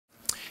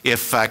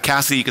If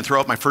Cassidy, you can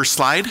throw up my first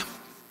slide.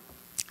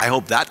 I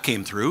hope that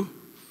came through.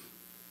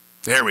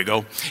 There we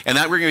go. And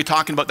that we're going to be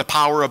talking about the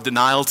power of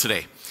denial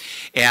today.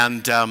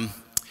 And,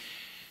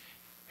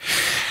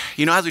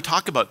 you know, as we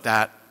talk about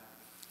that,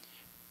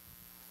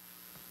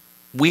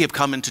 we have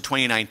come into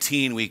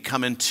 2019, we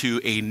come into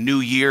a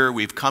new year,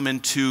 we've come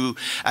into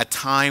a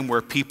time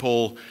where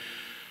people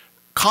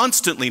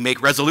constantly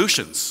make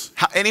resolutions.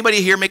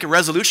 Anybody here make a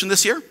resolution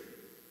this year?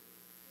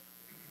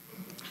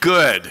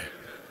 Good.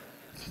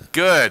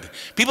 Good.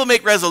 People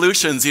make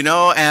resolutions, you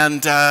know,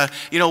 and,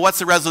 you know, what's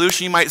the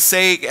resolution you might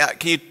say?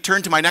 Can you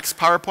turn to my next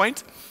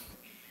PowerPoint?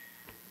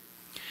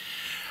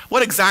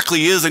 What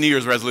exactly is a New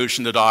Year's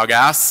resolution, the dog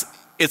asks.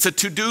 It's a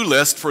to-do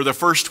list for the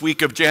first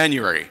week of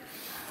January,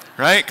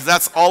 right? Because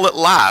that's all it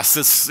lasts.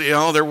 It's, you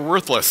know, they're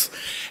worthless.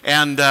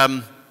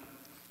 And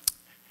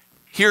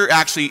here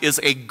actually is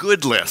a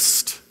good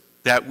list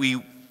that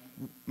we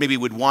maybe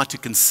would want to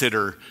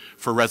consider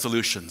for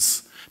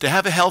resolutions. To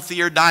have a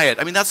healthier diet.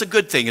 I mean, that's a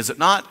good thing, is it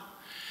not?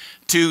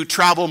 To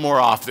travel more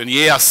often.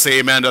 Yes,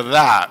 amen to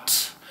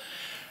that.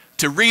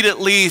 To read at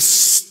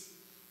least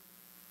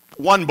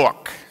 1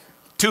 book,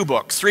 2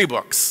 books, 3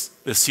 books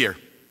this year.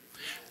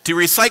 To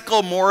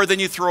recycle more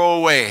than you throw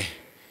away.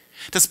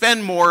 To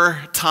spend more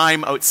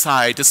time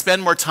outside. To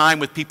spend more time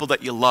with people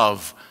that you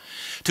love.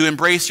 To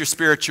embrace your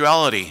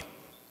spirituality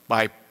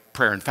by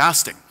prayer and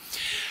fasting.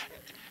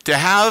 To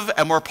have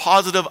a more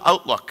positive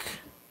outlook.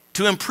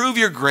 To improve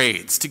your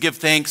grades, to give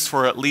thanks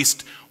for at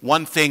least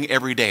one thing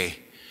every day,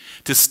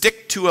 to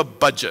stick to a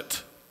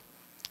budget,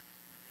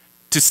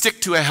 to stick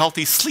to a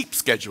healthy sleep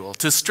schedule,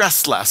 to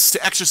stress less,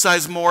 to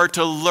exercise more,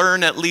 to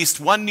learn at least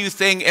one new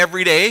thing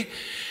every day,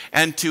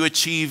 and to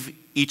achieve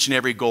each and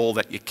every goal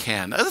that you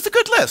can. That's a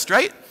good list,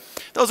 right?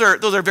 Those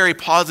are very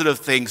positive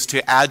things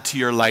to add to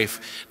your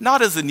life,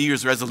 not as a New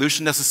Year's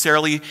resolution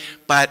necessarily,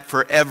 but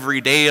for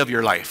every day of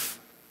your life.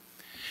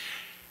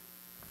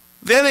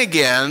 Then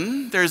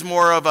again, there's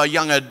more of a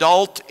young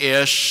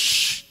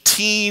adult-ish,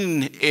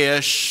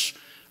 teen-ish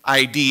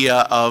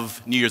idea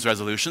of New Year's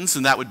resolutions,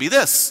 and that would be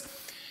this.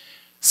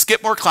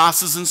 Skip more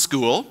classes in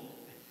school,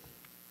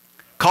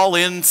 call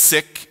in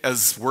sick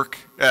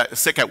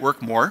at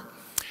work more,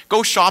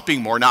 go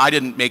shopping more. Now, I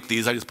didn't make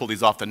these, I just pulled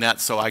these off the net,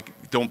 so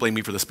don't blame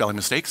me for the spelling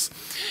mistakes.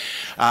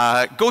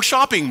 Go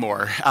shopping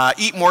more,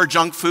 eat more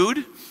junk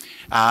food,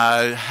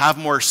 have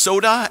more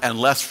soda and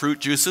less fruit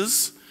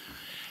juices,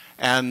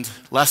 and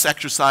less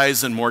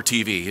exercise and more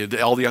TV. Did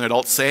all the young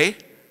adults say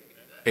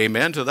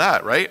amen to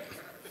that, right?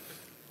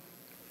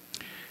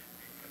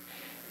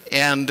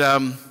 And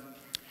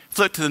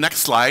flip to the next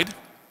slide.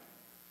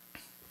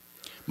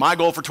 My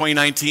goal for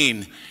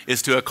 2019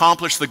 is to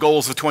accomplish the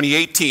goals of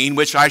 2018,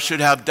 which I should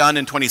have done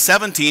in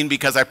 2017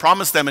 because I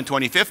promised them in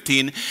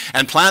 2015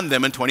 and planned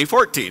them in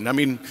 2014. I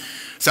mean,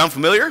 sound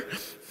familiar?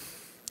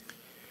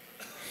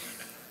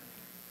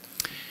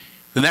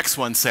 The next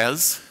one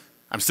says,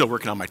 I'm still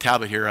working on my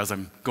tablet here as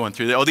I'm going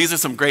through. Oh, these are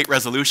some great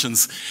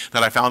resolutions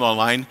that I found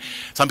online.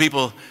 Some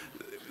people,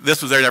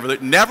 this was their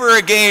never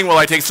again will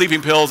I take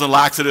sleeping pills and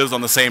laxatives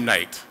on the same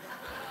night.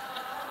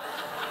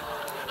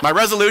 My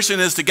resolution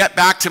is to get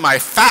back to my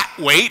fat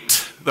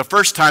weight the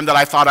first time that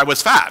I thought I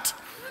was fat.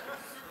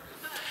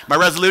 My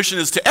resolution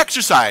is to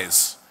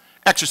exercise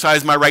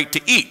my right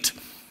to eat.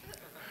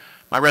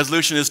 My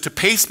resolution is to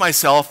pace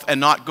myself and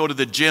not go to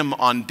the gym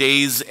on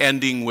days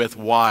ending with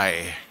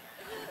Y.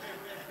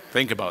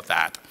 Think about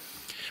that.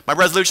 My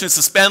resolution is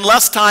to spend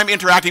less time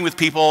interacting with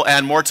people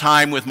and more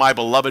time with my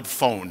beloved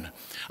phone.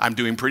 I'm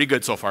doing pretty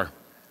good so far.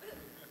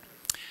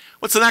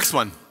 What's the next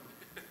one?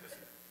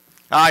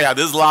 Ah, yeah,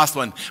 this is the last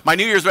one. My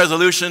New Year's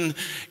resolution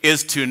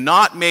is to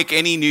not make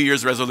any New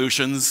Year's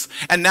resolutions.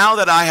 And now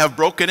that I have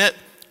broken it,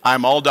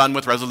 I'm all done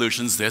with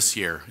resolutions this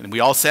year. And we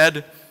all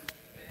said,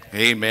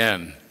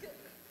 amen.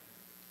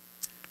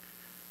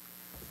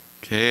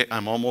 Okay,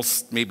 I'm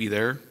almost maybe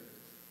there.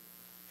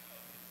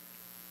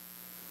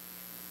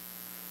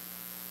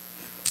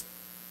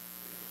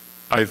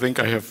 I think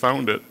I have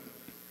found it.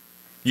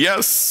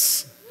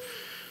 Yes.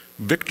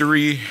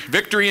 Victory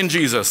in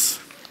Jesus.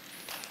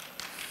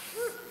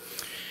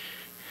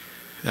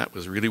 That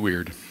was really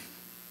weird.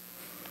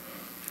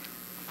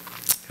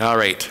 All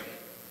right.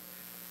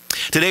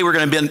 Today we're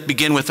going to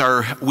begin with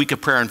our week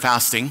of prayer and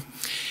fasting.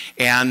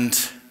 And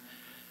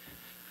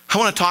I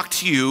want to talk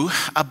to you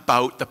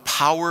about the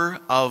power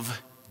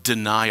of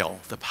denial.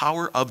 The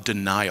power of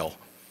denial.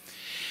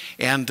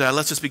 And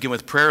let's just begin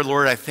with prayer.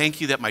 Lord, I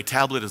thank you that my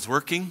tablet is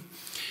working.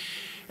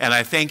 And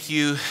I thank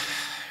you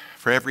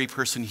for every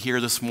person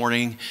here this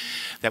morning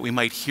that we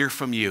might hear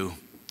from you.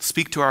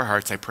 Speak to our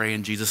hearts, I pray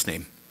in Jesus'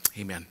 name.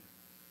 Amen.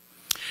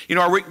 You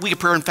know, our week of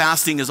prayer and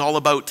fasting is all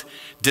about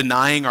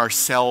denying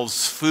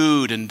ourselves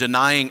food and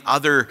denying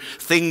other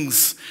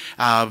things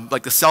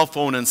like the cell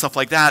phone and stuff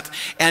like that.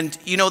 And,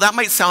 you know, that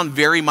might sound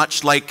very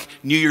much like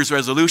New Year's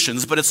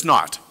resolutions, but it's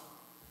not.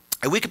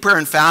 A week of prayer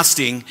and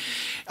fasting,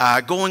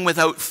 going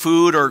without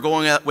food or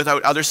going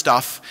without other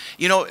stuff,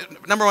 you know,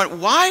 number one,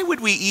 why would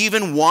we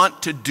even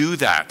want to do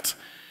that?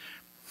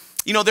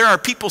 You know, there are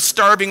people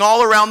starving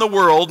all around the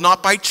world,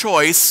 not by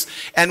choice,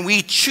 and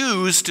we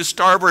choose to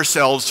starve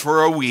ourselves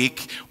for a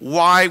week.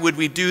 Why would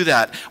we do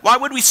that? Why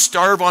would we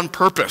starve on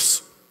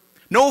purpose?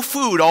 No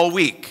food all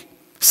week,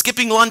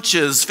 skipping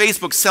lunches,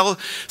 Facebook,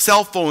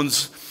 cell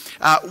phones.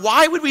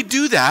 Why would we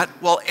do that?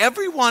 Well,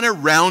 everyone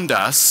around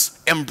us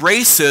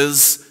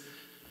embraces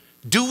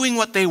doing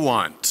what they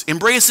want,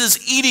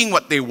 embraces eating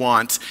what they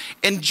want,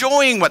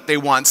 enjoying what they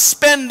want,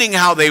 spending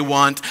how they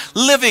want,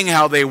 living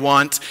how they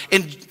want,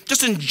 and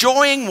just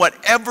enjoying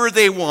whatever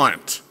they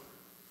want.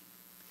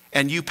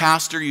 And you,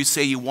 pastor, you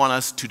say you want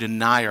us to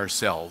deny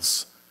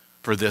ourselves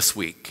for this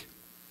week.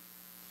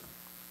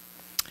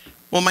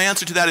 Well, my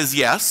answer to that is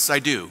yes, I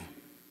do.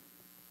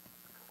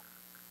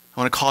 I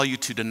want to call you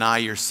to deny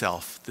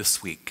yourself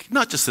this week.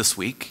 Not just this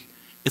week.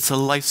 It's a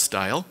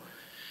lifestyle.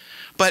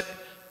 But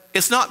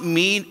it's not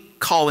me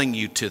calling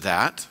you to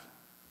that.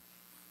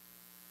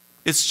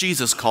 It's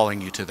Jesus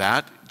calling you to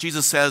that.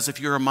 Jesus says,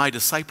 if you're my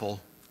disciple,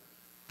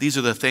 these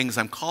are the things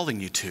I'm calling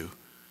you to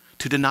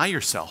deny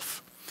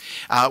yourself.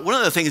 One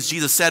of the things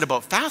Jesus said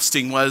about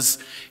fasting was,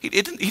 he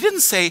didn't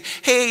say,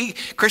 hey,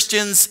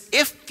 Christians,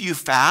 if you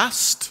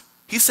fast.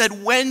 He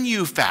said, when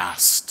you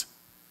fast.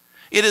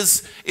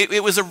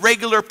 It was a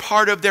regular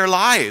part of their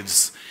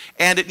lives,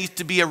 and it needs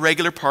to be a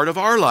regular part of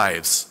our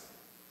lives.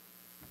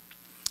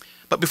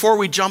 But before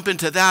we jump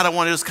into that, I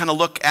want to just kind of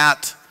look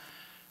at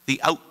the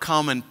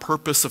outcome and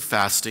purpose of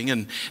fasting.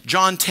 And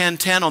John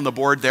 10:10 on the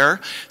board there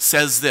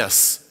says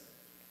this,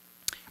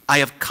 I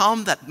have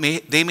come that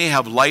they may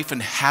have life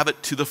and have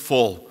it to the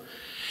full.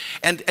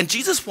 And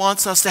Jesus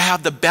wants us to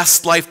have the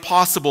best life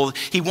possible.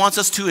 He wants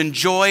us to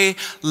enjoy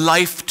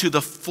life to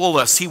the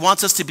fullest. He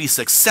wants us to be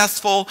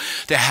successful,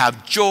 to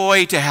have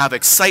joy, to have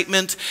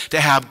excitement, to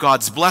have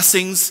God's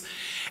blessings.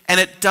 And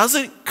it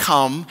doesn't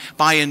come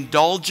by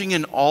indulging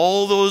in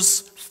all those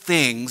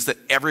things that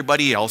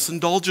everybody else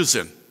indulges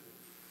in.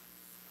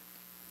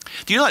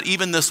 Do you know that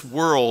even this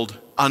world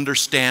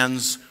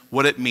understands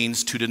what it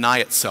means to deny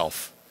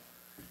itself?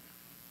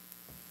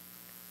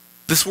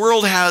 This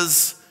world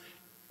has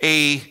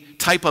a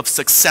type of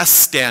success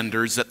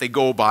standards that they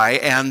go by,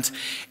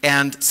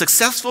 and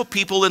successful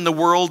people in the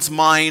world's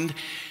mind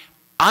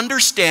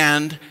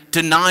understand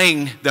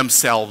denying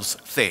themselves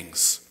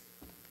things.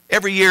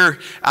 Every year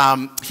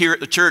here at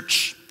the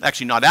church,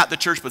 actually not at the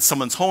church, but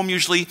someone's home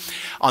usually,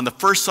 on the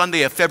first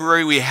Sunday of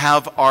February, we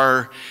have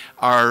our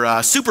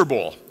Super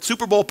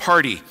Bowl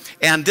party.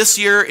 And this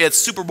year it's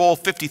Super Bowl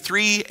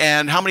 53.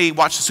 And how many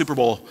watch the Super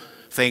Bowl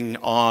thing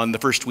on the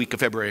first week of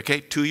February?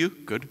 Okay, 2 of you?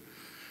 Good.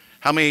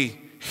 How many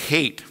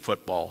hate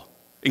football,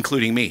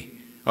 including me?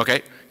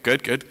 Okay,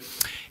 good.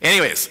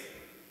 Anyways,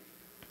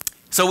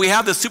 so we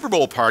have the Super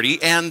Bowl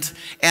party, and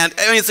I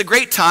mean, it's a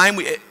great time.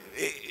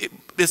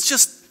 It's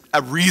just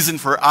a reason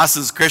for us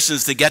as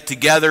Christians to get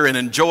together and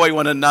enjoy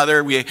one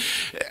another.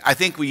 I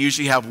think we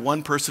usually have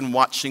one person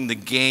watching the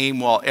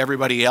game while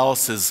everybody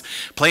else is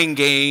playing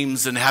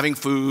games and having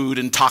food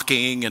and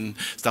talking and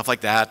stuff like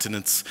that, and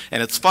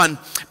it's fun.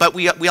 But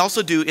we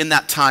also do in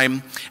that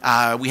time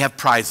we have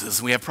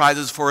prizes. We have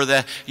prizes for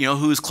the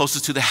who's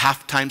closest to the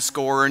halftime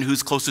score and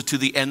who's closest to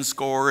the end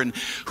score and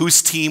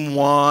whose team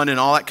won and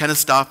all that kind of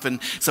stuff.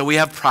 And so we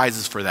have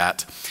prizes for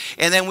that.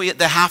 And then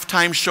the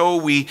halftime show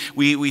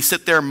we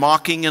sit there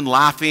mocking and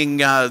laughing,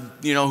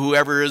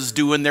 whoever is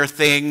doing their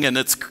thing, and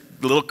it's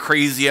a little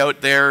crazy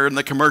out there in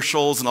the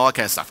commercials and all that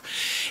kind of stuff.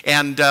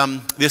 And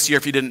this year,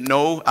 if you didn't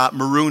know,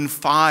 Maroon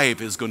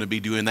 5 is going to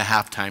be doing the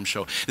halftime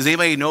show. Does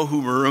anybody know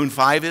who Maroon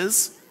 5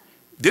 is?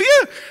 Do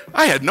you?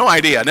 I had no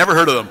idea. I never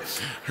heard of them.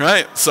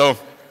 Right? So,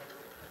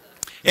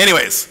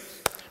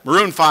 anyways,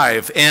 Maroon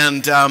 5.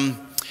 And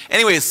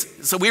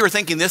so we were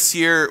thinking this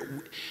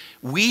year,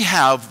 we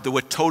have the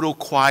Watoto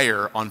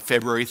Choir on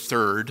February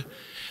 3rd.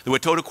 The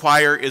Watoto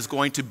Choir is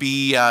going to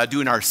be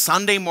doing our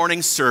Sunday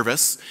morning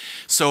service.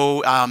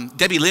 So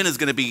Debbie Lynn is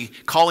going to be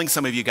calling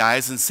some of you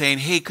guys and saying,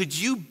 hey, could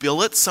you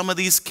billet some of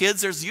these kids?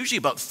 There's usually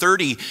about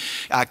 30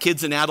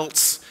 kids and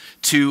adults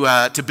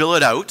to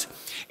billet out.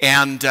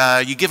 And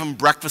you give them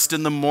breakfast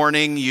in the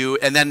morning.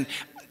 And then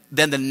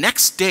the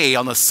next day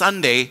on the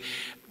Sunday,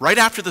 right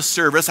after the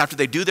service, after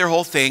they do their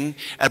whole thing,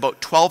 at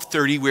about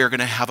 12:30, we're going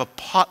to have a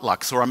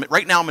potluck. So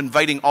right now I'm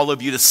inviting all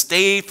of you to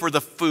stay for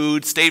the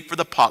food, stay for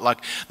the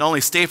potluck. Not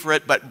only stay for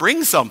it, but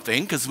bring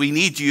something, because we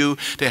need you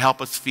to help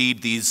us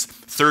feed these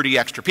 30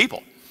 extra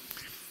people.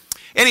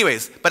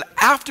 Anyways, but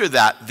after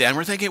that, then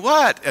we're thinking,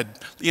 what?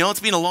 It's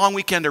been a long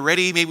weekend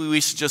already. Maybe we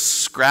should just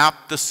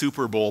scrap the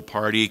Super Bowl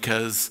party,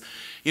 because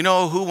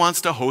who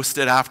wants to host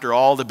it after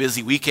all the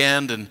busy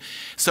weekend? And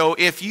so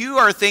if you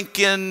are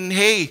thinking,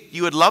 hey,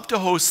 you would love to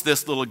host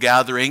this little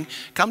gathering,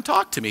 come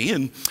talk to me.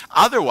 And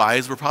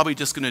otherwise, we're probably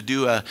just going to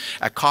do a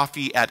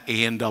coffee at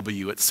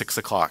A&W at 6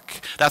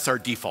 o'clock. That's our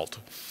default,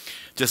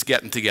 just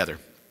getting together.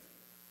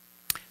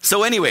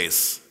 So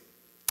anyways,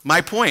 my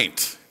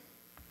point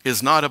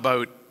is not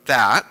about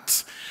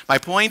that. My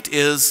point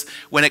is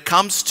when it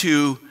comes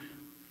to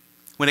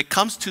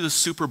the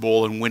Super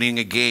Bowl and winning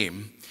a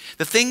game,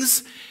 the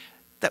things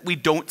that we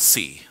don't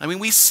see. I mean,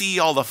 we see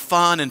all the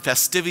fun and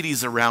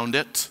festivities around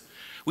it,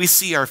 We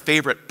see our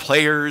favorite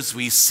players.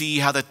 We see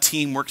how the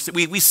team works.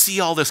 We see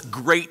all this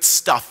great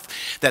stuff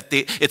that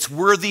it's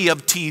worthy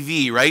of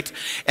TV, right?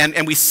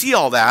 And we see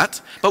all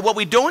that. But what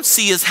we don't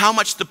see is how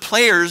much the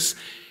players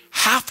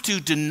have to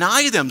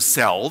deny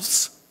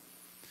themselves,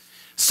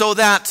 so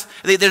that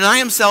they deny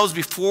themselves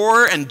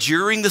before and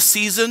during the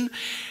season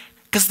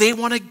because they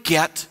want to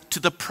get to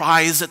the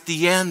prize at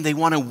the end. They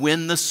want to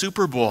win the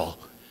Super Bowl.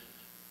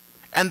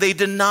 And they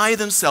deny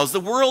themselves. The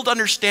world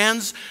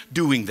understands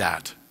doing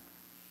that.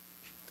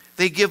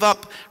 They give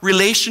up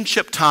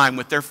relationship time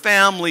with their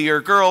family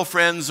or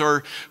girlfriends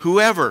or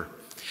whoever.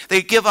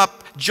 They give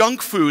up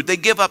junk food. They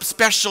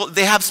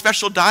have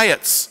special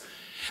diets.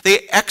 They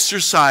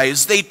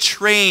exercise, they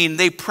train,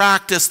 they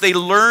practice, they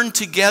learn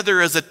together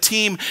as a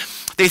team.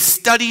 They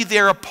study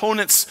their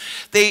opponents.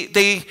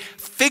 They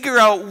figure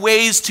out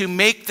ways to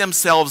make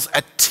themselves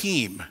a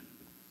team,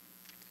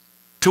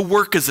 to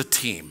work as a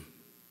team,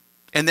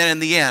 and then in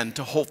the end,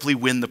 to hopefully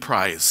win the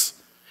prize.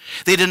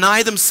 They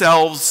deny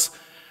themselves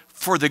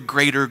for the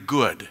greater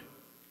good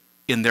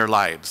in their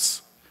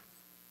lives.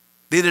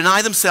 They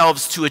deny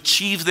themselves to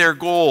achieve their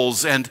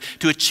goals and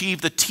to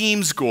achieve the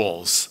team's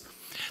goals.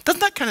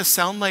 Doesn't that kind of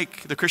sound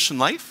like the Christian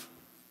life?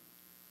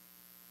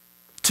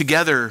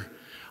 Together,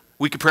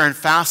 week of prayer and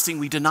fasting,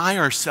 we deny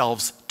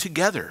ourselves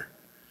together.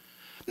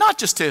 Not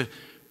just to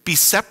be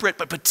separate,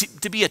 but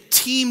to be a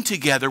team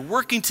together,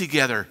 working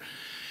together,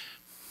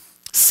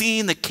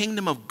 seeing the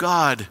kingdom of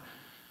God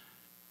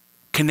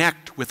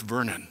connect with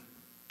Vernon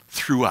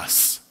through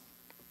us.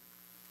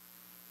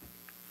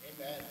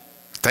 Amen.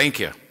 Thank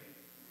you.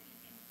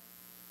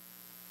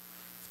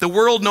 The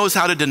world knows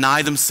how to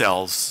deny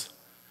themselves.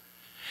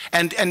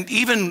 And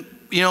even,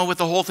 with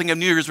the whole thing of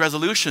New Year's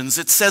resolutions,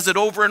 it says it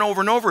over and over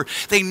and over.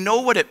 They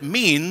know what it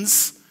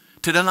means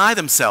to deny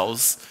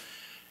themselves,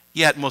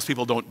 yet most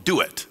people don't do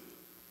it.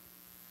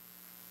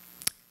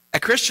 A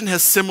Christian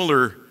has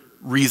similar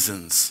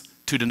reasons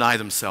to deny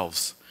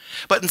themselves.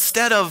 But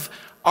instead of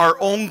our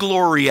own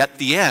glory at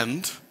the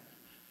end,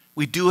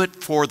 we do it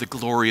for the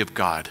glory of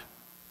God.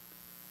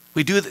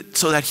 We do it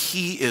so that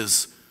He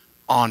is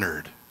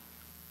honored.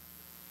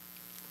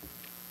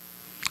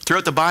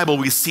 Throughout the Bible,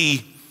 we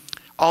see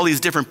all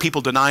these different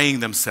people denying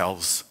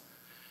themselves.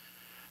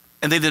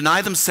 And they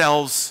deny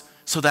themselves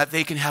so that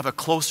they can have a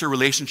closer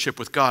relationship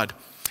with God.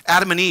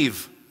 Adam and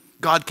Eve,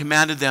 God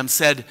commanded them,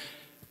 said,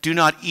 do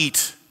not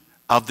eat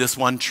of this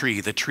one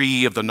tree, the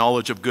tree of the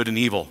knowledge of good and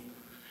evil.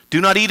 Do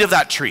not eat of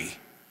that tree.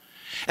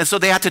 And so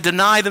they had to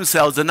deny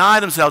themselves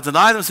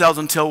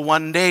until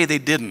one day they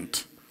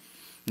didn't.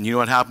 And you know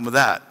what happened with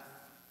that?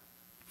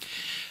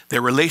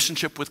 Their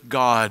relationship with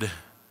God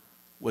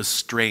was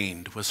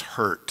strained, was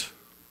hurt.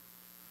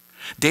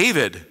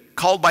 David,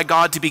 called by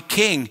God to be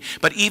king,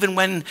 but even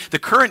when the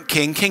current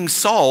king, King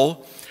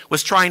Saul,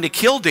 was trying to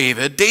kill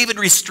David, David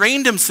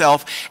restrained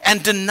himself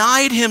and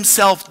denied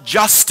himself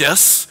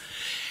justice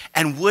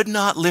and would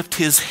not lift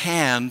his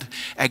hand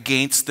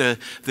against the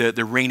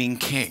reigning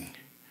king,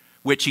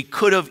 which he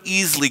could have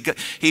easily,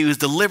 he was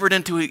delivered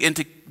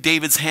into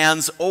David's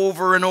hands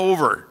over and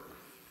over.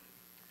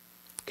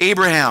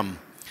 Abraham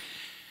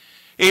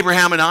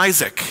and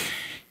Isaac.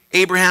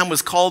 Abraham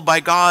was called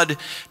by God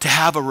to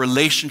have a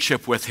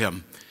relationship with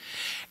him.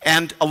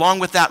 And along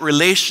with that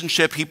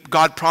relationship,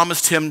 God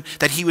promised him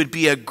that he would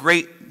be a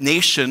great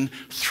nation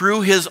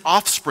through his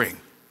offspring.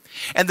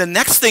 And the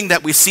next thing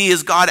that we see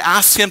is God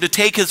asks him to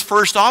take his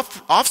first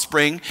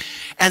offspring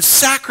and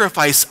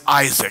sacrifice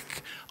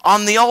Isaac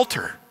on the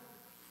altar.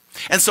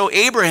 And so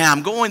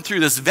Abraham, going through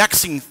this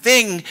vexing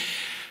thing,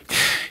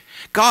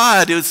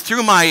 God, it's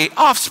through my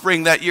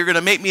offspring that you're going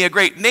to make me a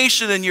great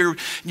nation, and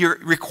you're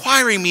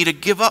requiring me to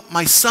give up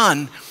my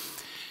son.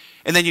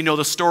 And then you know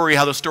the story,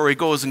 how the story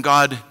goes, and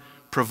God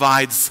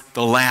provides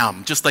the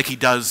lamb, just like He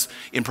does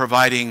in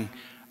providing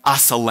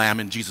us a lamb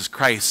in Jesus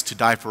Christ to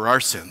die for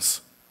our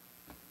sins.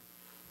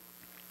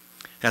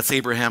 That's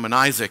Abraham and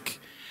Isaac.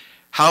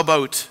 How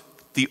about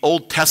the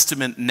Old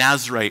Testament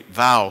Nazirite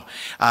vow?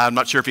 I'm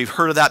not sure if you've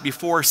heard of that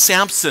before.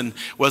 Samson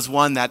was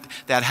one that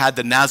had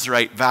the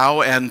Nazirite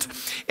vow, and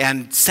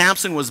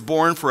Samson was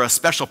born for a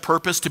special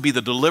purpose, to be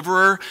the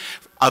deliverer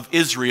of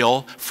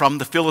Israel from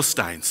the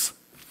Philistines.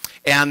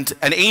 And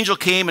an angel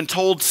came and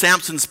told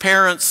Samson's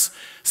parents,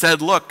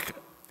 said, look,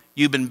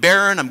 you've been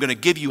barren, I'm going to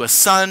give you a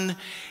son,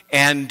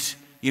 and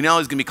he's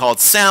going to be called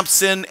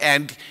Samson,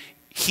 and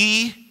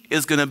he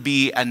is going to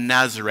be a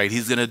Nazirite.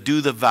 He's going to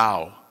do the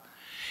vow.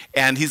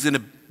 And he's going to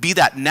be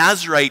that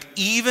Nazirite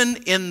even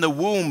in the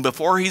womb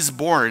before he's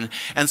born.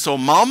 And so,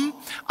 Mom,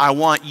 I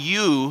want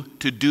you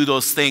to do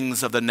those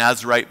things of the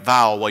Nazirite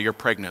vow while you're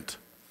pregnant.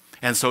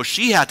 And so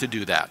she had to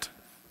do that.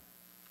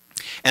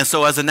 And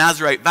so as a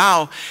Nazirite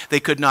vow,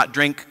 they could not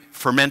drink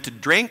fermented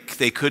drink.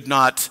 They could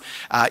not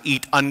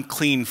eat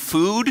unclean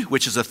food,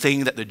 which is a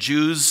thing that the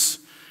Jews,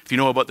 if you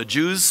know about the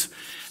Jews,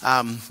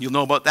 you'll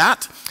know about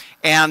that.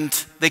 And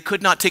they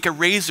could not take a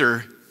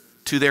razor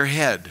to their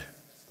head.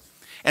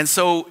 And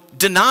so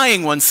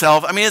denying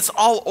oneself, it's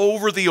all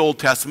over the Old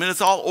Testament.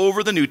 It's all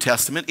over the New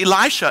Testament.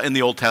 Elisha in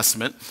the Old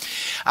Testament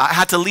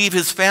had to leave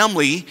his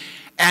family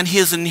and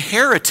his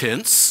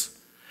inheritance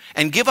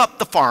and give up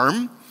the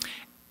farm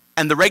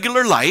and the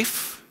regular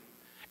life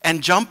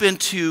and jump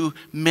into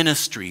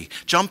ministry,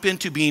 jump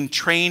into being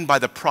trained by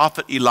the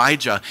prophet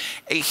Elijah.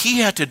 He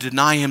had to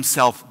deny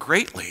himself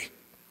greatly.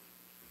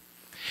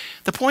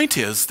 The point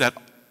is that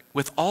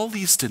with all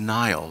these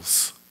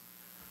denials,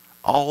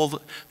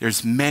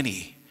 there's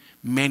many,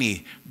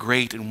 many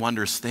great and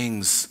wondrous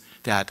things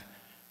that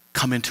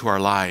come into our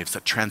lives,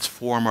 that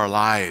transform our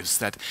lives,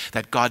 that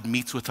God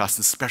meets with us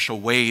in special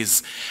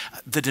ways.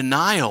 The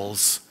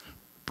denials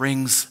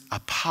brings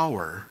a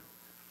power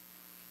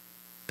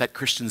that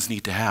Christians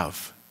need to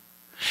have.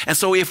 And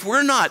so if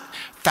we're not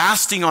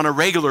fasting on a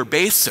regular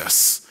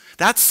basis,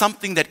 that's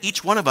something that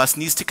each one of us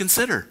needs to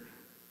consider.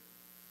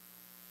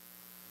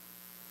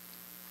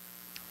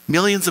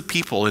 Millions of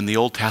people in the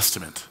Old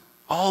Testament,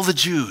 all the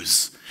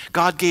Jews,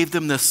 God gave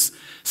them this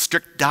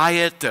strict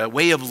diet,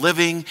 way of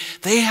living.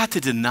 They had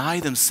to deny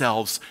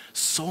themselves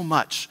so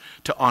much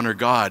to honor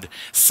God.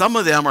 Some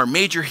of them are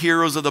major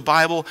heroes of the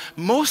Bible.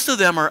 Most of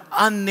them are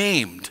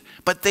unnamed,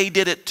 but they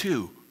did it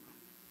too.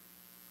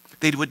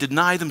 They would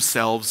deny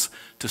themselves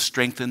to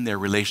strengthen their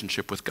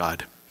relationship with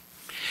God.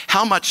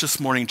 How much this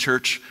morning,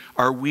 church,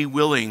 are we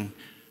willing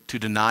to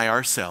deny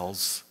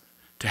ourselves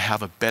to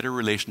have a better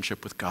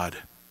relationship with God?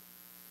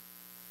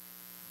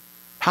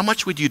 How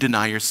much would you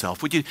deny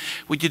yourself? Would you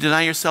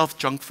deny yourself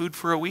junk food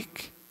for a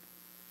week?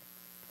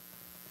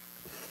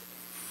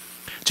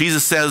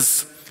 Jesus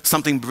says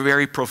something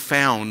very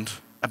profound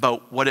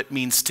about what it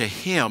means to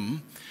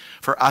him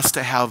for us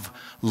to have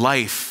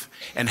life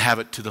and have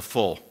it to the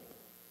full.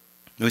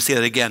 Let me say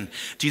that again.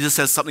 Jesus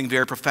says something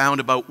very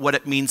profound about what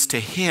it means to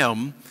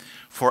him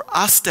for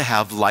us to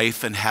have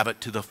life and have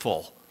it to the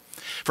full.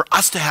 For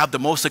us to have the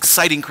most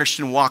exciting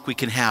Christian walk we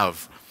can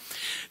have.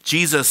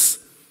 Jesus,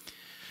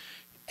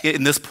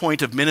 in this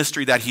point of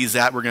ministry that he's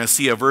at, we're going to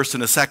see a verse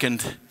in a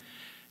second.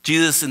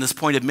 Jesus, in this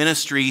point of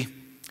ministry,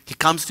 he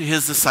comes to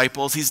his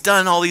disciples. He's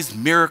done all these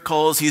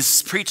miracles.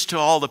 He's preached to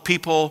all the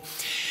people.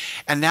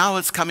 And now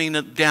it's coming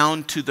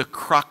down to the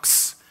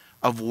crux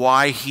of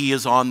why he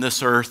is on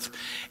this earth.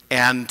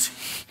 And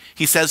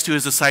he says to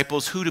his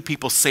disciples, who do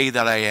people say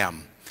that I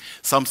am?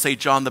 Some say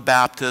John the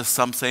Baptist.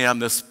 Some say I'm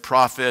this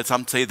prophet.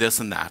 Some say this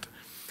and that.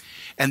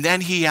 And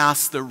then he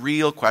asks the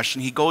real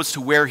question. He goes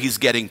to where he's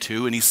getting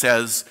to and he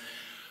says,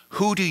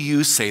 who do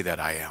you say that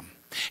I am?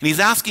 And he's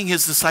asking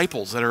his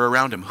disciples that are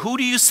around him, who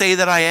do you say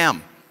that I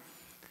am?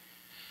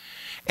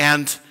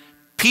 And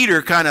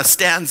Peter kind of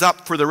stands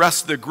up for the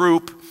rest of the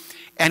group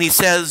and he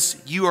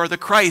says, you are the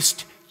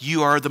Christ,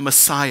 you are the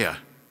Messiah.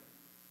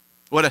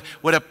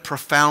 What a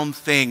profound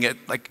thing.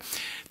 Like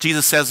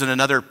Jesus says in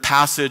another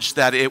passage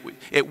that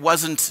it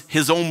wasn't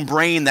his own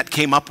brain that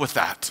came up with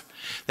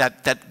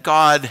that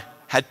God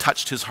had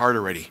touched his heart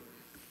already.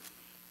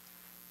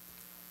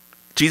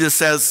 Jesus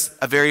says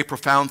a very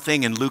profound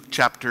thing in Luke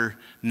chapter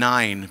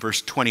 9,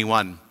 verse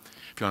 21.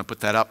 If you want to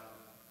put that up.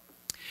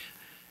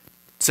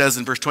 It says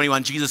in verse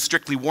 21, Jesus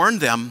strictly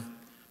warned them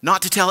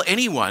not to tell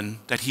anyone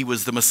that he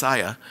was the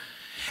Messiah.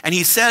 And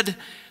he said,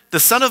 the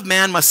Son of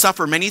Man must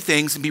suffer many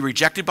things and be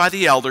rejected by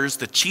the elders,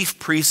 the chief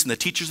priests, and the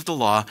teachers of the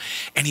law,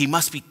 and he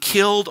must be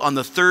killed on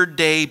the third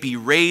day, be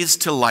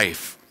raised to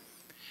life.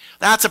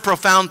 That's a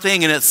profound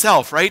thing in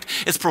itself, right?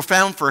 It's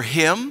profound for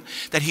him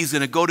that he's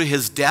going to go to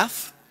his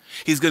death.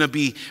 He's going to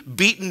be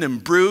beaten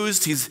and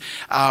bruised. It's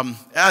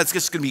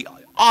just going to be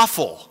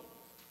awful.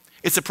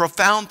 It's a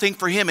profound thing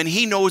for him, and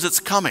he knows it's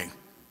coming.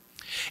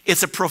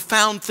 It's a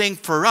profound thing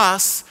for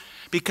us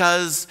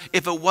because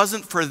if it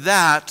wasn't for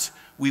that,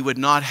 we would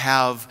not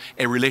have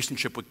a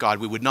relationship with God.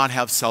 We would not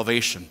have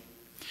salvation.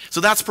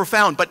 So that's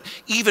profound. But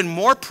even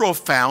more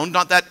profound,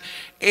 not that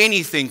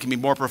anything can be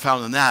more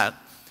profound than that,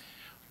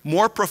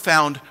 more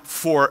profound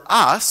for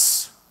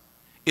us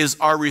is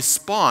our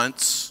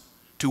response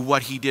to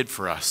what he did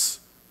for us.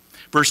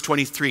 Verse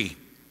 23,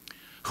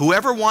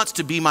 whoever wants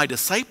to be my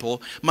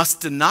disciple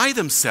must deny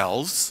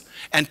themselves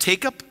and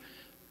take up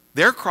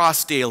their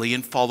cross daily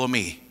and follow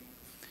me.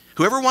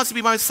 Whoever wants to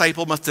be my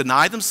disciple must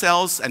deny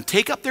themselves and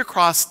take up their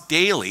cross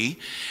daily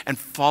and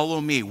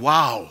follow me.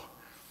 Wow.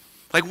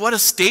 Like what a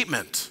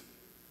statement.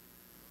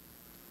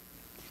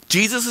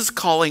 Jesus is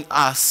calling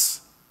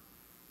us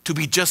to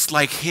be just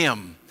like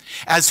him.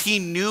 As he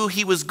knew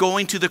he was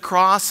going to the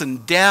cross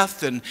and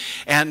death and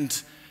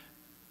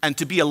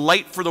to be a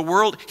light for the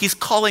world, he's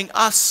calling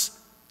us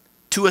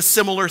to a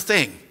similar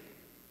thing.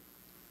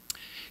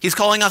 He's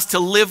calling us to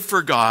live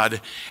for God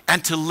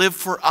and to live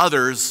for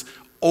others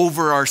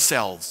over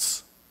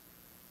ourselves.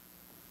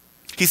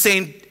 He's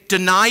saying,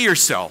 deny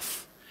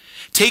yourself.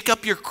 Take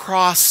up your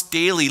cross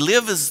daily.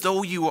 Live as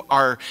though you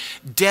are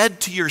dead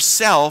to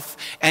yourself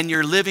and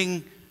you're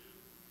living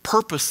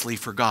purposely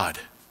for God.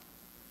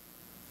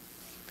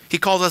 He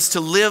called us to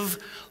live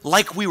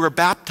like we were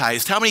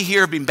baptized. How many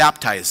here have been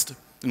baptized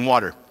in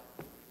water?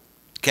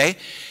 Okay?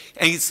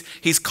 And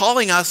he's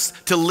calling us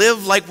to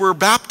live like we're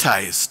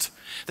baptized.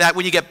 That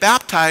when you get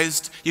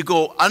baptized, you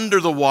go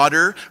under the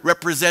water,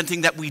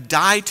 representing that we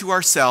die to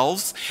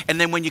ourselves. And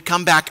then when you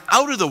come back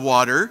out of the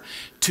water,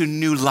 to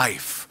new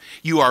life.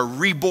 You are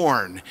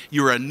reborn.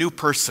 You're a new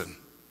person.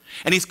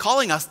 And he's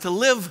calling us to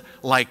live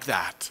like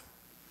that,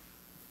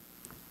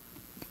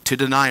 to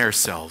deny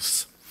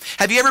ourselves.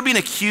 Have you ever been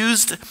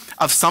accused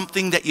of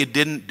something that you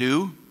didn't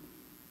do?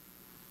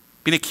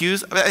 Been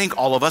accused? I think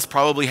all of us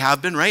probably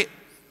have been, right?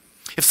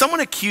 If someone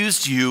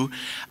accused you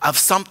of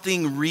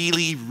something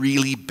really,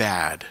 really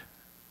bad,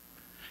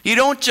 you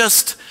don't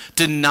just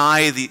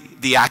deny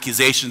the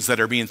accusations that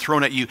are being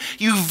thrown at you.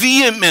 You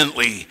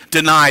vehemently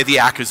deny the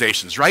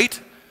accusations, right?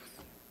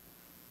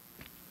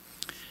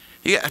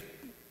 Yeah.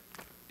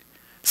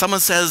 Someone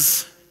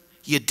says,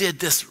 you did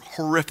this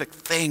horrific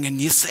thing,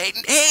 and you say,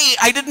 hey,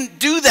 I didn't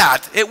do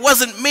that. It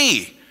wasn't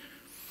me.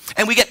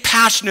 And we get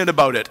passionate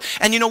about it.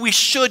 And we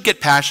should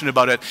get passionate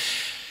about it,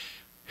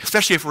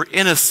 especially if we're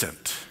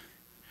innocent.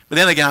 But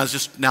then again, I was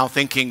just now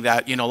thinking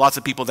that, lots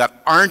of people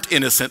that aren't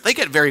innocent, they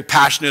get very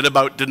passionate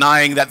about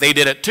denying that they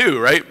did it too,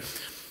 right?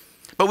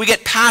 But we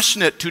get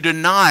passionate to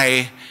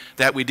deny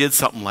that we did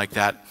something like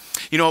that.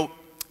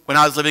 When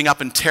I was living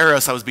up in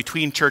Terrace, I was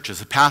between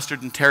churches. I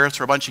pastored in Terrace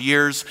for a bunch of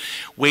years,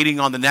 waiting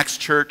on the next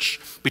church,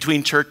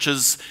 between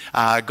churches.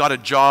 Got a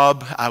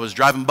job. I was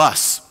driving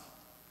bus.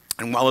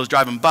 And while I was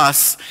driving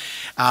bus,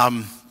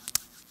 I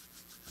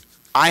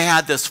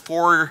had this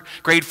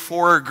grade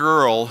 4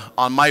 girl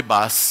on my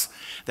bus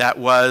that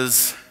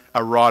was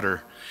a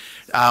rodder.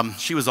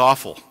 She was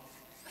awful.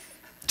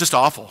 Just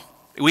awful.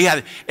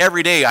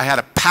 Every day I had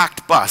a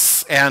packed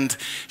bus. And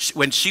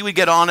when she would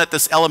get on at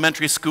this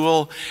elementary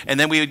school, and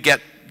then we would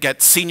get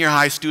senior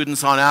high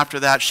students on after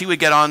that, she would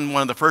get on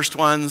one of the first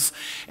ones,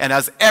 and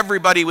as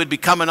everybody would be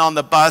coming on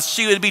the bus,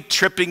 she would be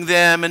tripping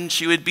them, and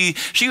she would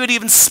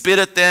even spit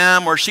at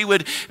them, or she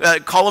would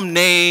call them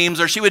names,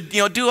 or she would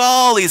do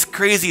all these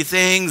crazy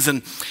things,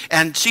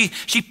 and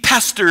she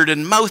pestered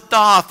and mouthed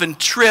off and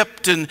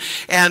tripped, and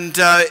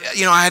I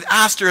had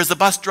asked her as the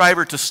bus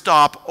driver to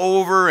stop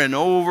over and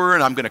over,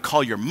 and I'm going to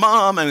call your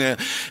mom, I'm going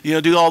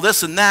to do all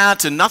this and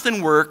that, and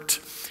nothing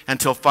worked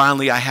until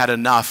finally I had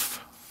enough.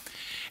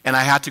 And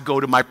I had to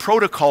go to my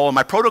protocol, and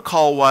my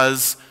protocol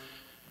was,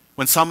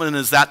 when someone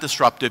is that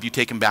disruptive, you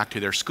take them back to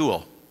their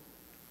school.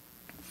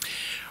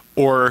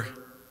 Or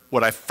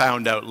what I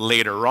found out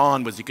later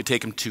on was you could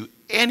take them to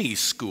any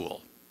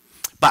school.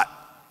 But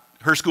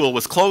her school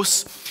was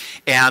close,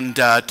 and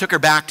took her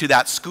back to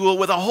that school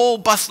with a whole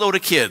busload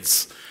of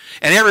kids.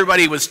 And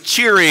everybody was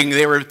cheering.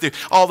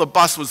 All the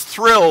bus was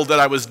thrilled that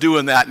I was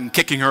doing that and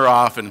kicking her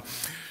off,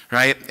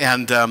 right?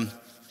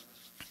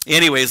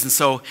 Anyways, and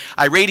so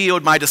I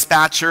radioed my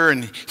dispatcher,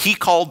 and he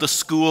called the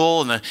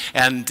school,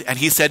 and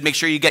he said, make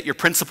sure you get your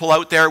principal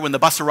out there when the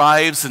bus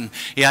arrives, and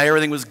yeah,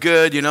 everything was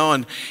good,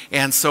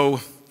 and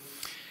so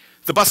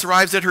the bus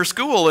arrives at her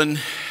school, and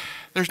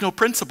there's no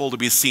principal to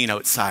be seen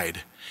outside.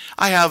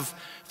 I have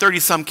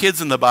 30-some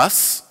kids in the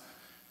bus,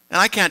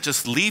 and I can't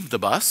just leave the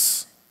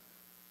bus,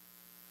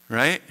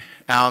 right?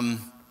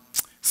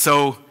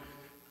 So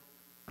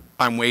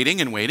I'm waiting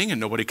and waiting, and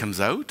nobody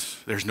comes out.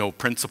 There's no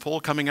principal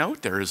coming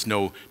out. There is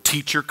no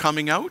teacher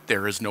coming out.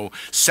 There is no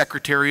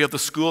secretary of the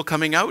school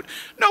coming out.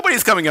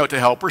 Nobody's coming out to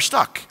help. We're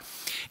stuck.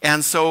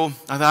 And so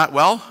I thought,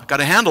 well, I've got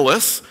to handle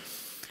this.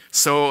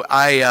 So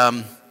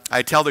I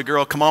tell the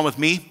girl, come on with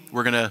me.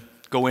 We're going to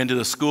go into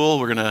the school.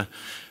 We're going to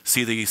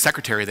see the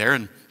secretary there.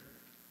 And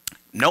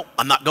nope,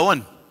 I'm not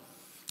going.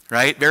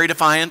 Right? Very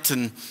defiant.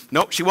 And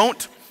nope, she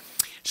won't.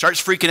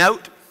 Starts freaking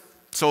out.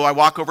 So I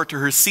walk over to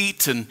her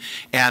seat, and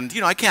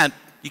you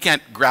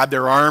can't grab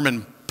their arm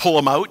and pull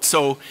them out.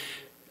 So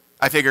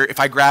I figure if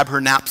I grab her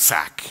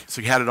knapsack,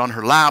 so he had it on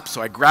her lap,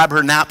 so I grab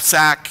her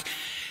knapsack,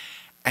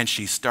 and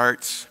she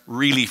starts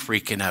really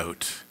freaking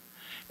out.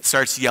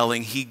 Starts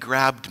yelling, he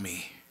grabbed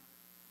me.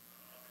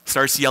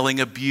 Starts yelling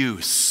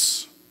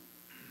abuse.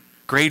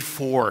 Grade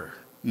 4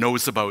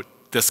 knows about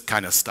this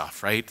kind of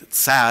stuff, right? It's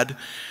sad,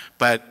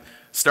 but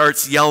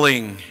starts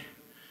yelling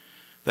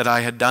that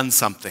I had done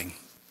something.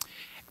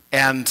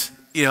 And,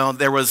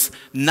 there was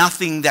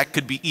nothing that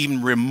could be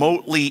even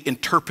remotely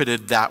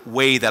interpreted that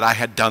way, that I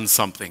had done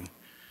something.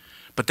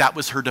 But that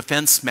was her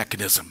defense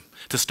mechanism,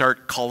 to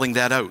start calling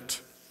that out.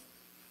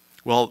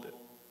 Well,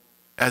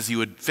 as you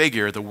would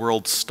figure, the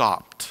world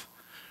stopped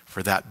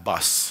for that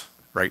bus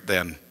right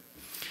then.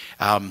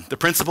 The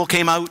principal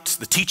came out,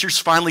 the teachers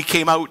finally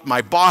came out,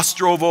 my boss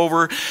drove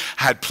over,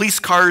 had police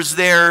cars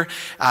there.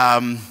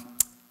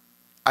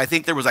 I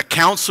think there was a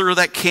counselor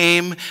that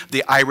came,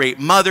 the irate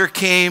mother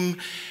came.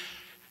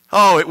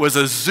 Oh, it was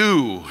a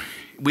zoo.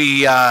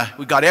 We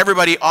got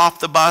everybody off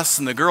the bus,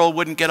 and the girl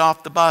wouldn't get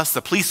off the bus.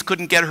 The police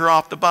couldn't get her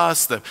off the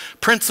bus. The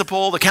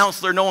principal, the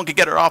counselor, no one could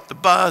get her off the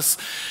bus.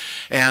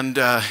 And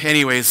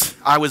anyways,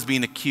 I was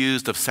being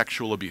accused of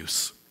sexual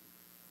abuse.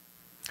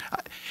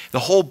 The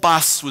whole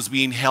bus was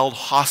being held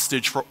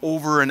hostage for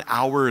over an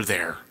hour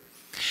there.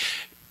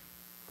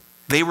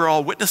 They were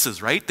all witnesses,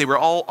 right? They were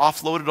all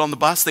offloaded on the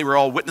bus. They were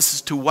all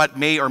witnesses to what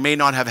may or may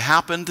not have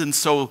happened. And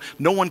so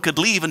no one could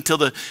leave until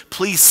the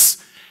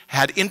police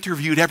had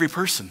interviewed every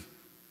person.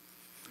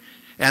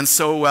 And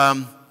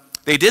so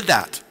they did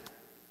that.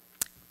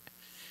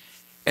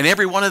 And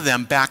every one of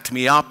them backed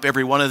me up.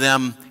 Every one of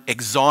them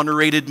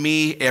exonerated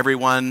me.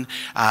 Everyone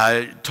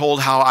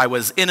told how I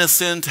was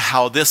innocent,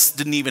 how this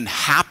didn't even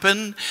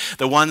happen.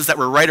 The ones that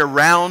were right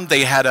around,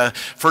 they had a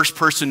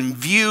first-person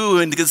view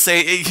and could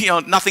say,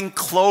 nothing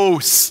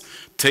close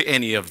to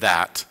any of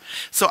that.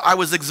 So I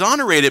was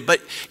exonerated,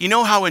 but you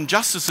know how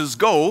injustices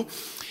go.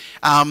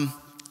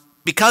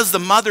 Because the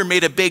mother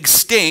made a big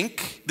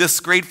stink, this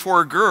grade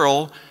 4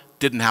 girl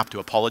didn't have to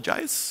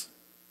apologize.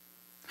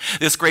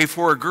 This grade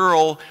 4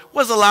 girl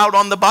was allowed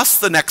on the bus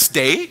the next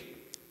day.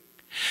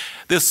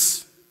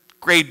 This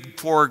grade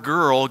 4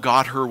 girl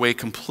got her way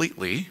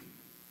completely.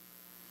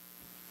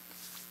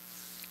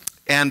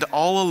 And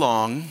all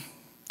along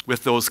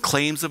with those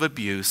claims of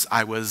abuse,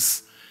 I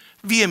was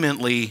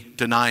vehemently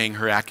denying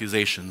her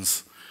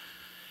accusations.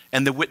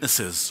 And the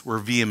witnesses were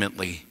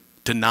vehemently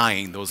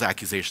denying those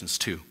accusations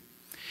too.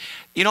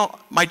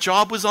 My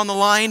job was on the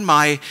line,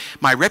 my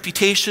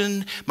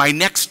reputation, my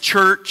next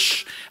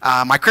church,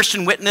 my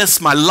Christian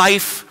witness, my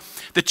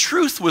life. The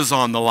truth was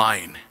on the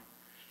line,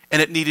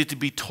 and it needed to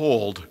be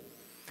told.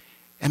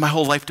 And my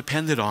whole life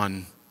depended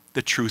on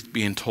the truth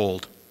being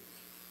told.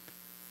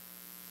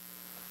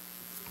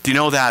 Do you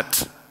know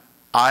that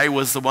I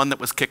was the one that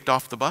was kicked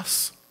off the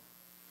bus?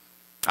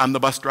 I'm the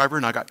bus driver,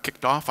 and I got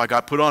kicked off. I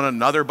got put on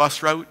another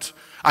bus route.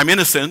 I'm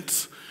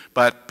innocent,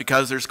 but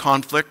because there's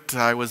conflict,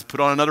 I was put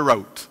on another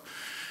route.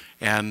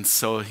 And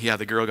so,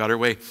 the girl got her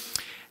way.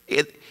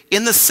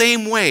 In the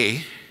same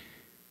way,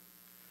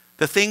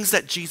 the things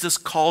that Jesus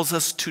calls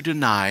us to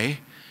deny,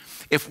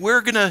 if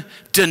we're going to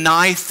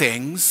deny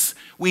things,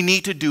 we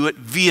need to do it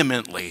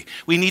vehemently.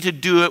 We need to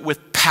do it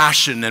with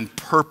passion and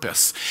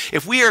purpose.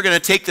 If we are going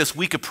to take this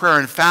week of prayer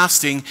and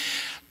fasting,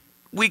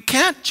 we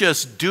can't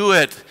just do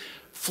it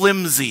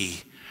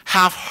flimsy,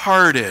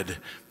 half-hearted,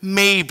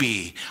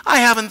 maybe. I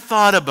haven't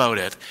thought about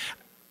it.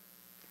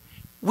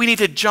 We need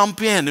to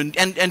jump in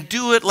and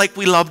do it like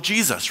we love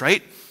Jesus,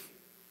 right?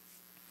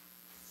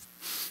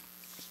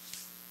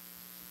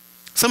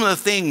 Some of the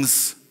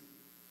things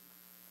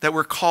that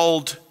we're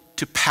called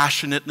to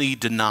passionately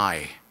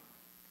deny.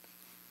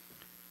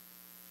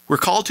 We're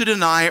called to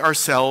deny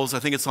ourselves. I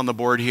think it's on the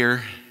board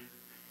here.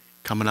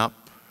 Coming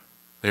up.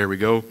 There we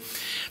go.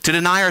 To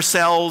deny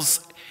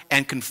ourselves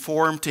and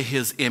conform to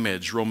his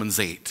image,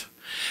 Romans 8.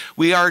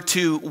 We are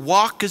to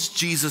walk as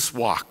Jesus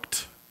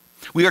walked.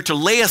 We are to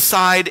lay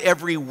aside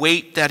every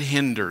weight that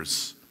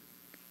hinders.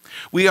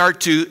 We are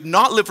to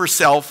not live for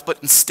self, but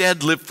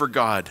instead live for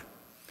God.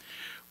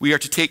 We are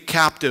to take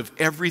captive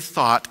every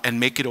thought and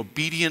make it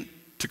obedient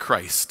to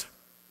Christ.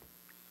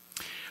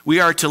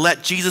 We are to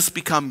let Jesus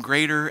become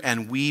greater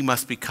and we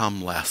must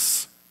become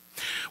less.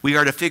 We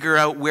are to figure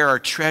out where our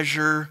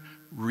treasure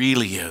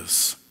really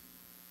is.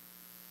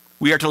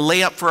 We are to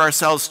lay up for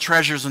ourselves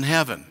treasures in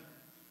heaven.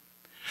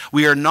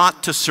 We are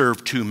not to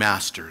serve two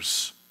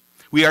masters.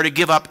 We are to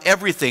give up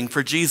everything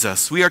for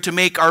Jesus. We are to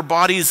make our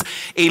bodies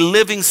a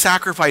living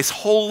sacrifice,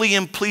 holy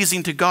and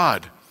pleasing to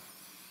God.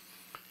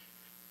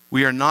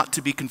 We are not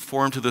to be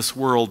conformed to this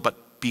world,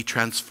 but be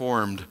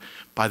transformed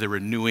by the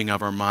renewing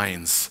of our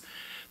minds.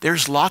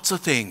 There's lots of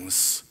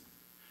things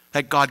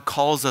that God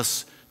calls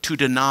us to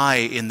deny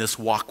in this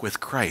walk with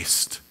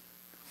Christ.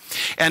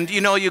 And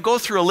you go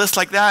through a list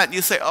like that and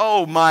you say,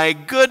 oh my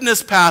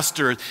goodness,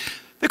 Pastor,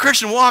 the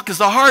Christian walk is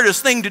the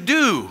hardest thing to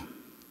do.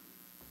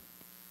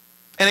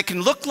 And it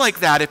can look like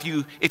that if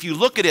you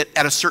look at it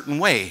at a certain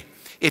way.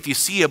 If you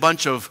see a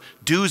bunch of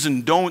do's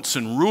and don'ts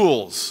and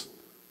rules.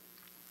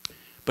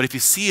 But if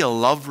you see a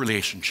love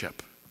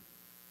relationship,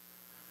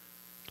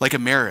 like a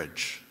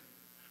marriage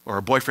or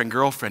a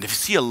boyfriend-girlfriend, if you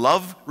see a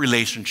love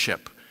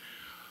relationship,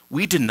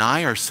 we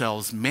deny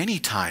ourselves many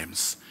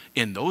times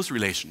in those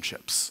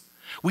relationships.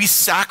 We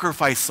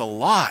sacrifice a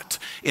lot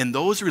in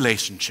those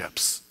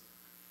relationships.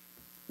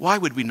 Why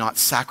would we not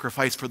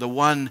sacrifice for the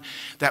one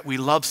that we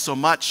love so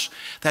much,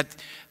 that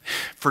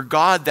for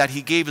God that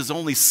he gave his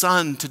only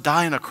son to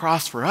die on a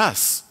cross for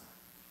us?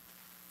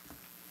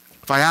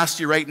 If I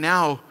asked you right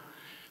now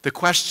the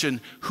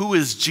question, who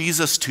is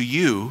Jesus to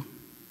you?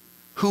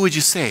 Who would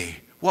you say?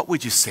 What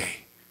would you say?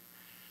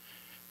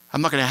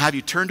 I'm not going to have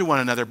you turn to one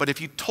another, but if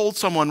you told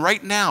someone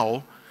right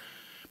now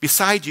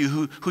beside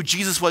you who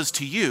Jesus was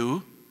to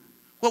you,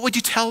 what would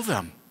you tell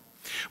them?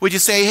 Would you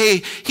say,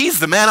 hey, he's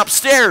the man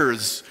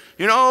upstairs?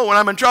 When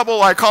I'm in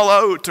trouble, I call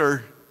out.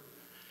 Or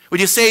would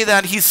you say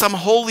that he's some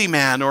holy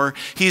man or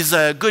he's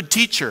a good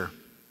teacher?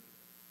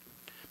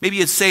 Maybe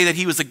you'd say that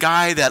he was a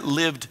guy that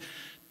lived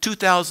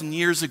 2,000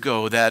 years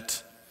ago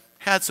that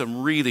had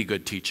some really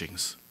good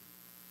teachings.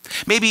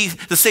 Maybe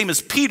the same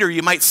as Peter,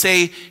 you might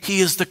say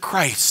he is the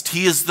Christ.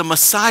 He is the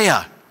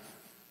Messiah.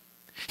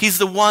 He's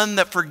the one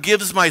that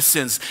forgives my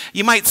sins.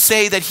 You might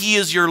say that he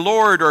is your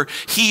Lord, or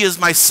he is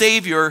my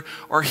Savior,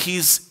 or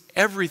he's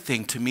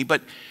everything to me.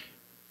 But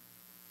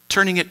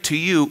turning it to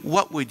you,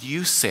 what would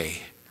you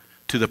say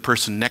to the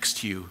person next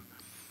to you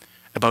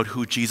about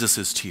who Jesus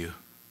is to you?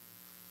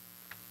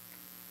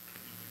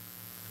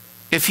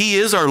 If he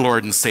is our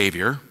Lord and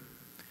Savior,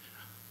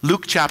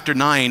 Luke chapter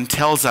 9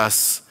 tells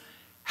us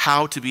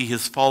how to be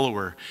his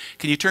follower.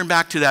 Can you turn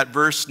back to that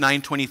verse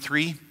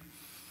 9:23?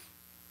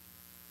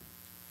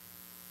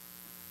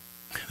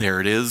 There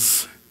it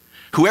is.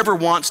 Whoever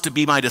wants to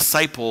be my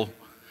disciple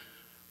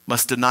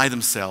must deny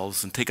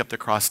themselves and take up the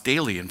cross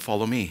daily and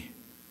follow me.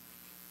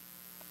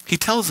 He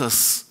tells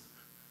us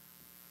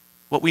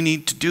what we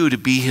need to do to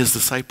be his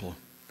disciple.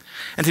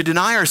 And to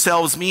deny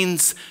ourselves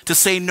means to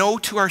say no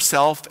to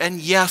ourselves and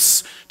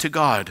yes to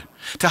God.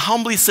 To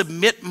humbly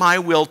submit my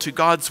will to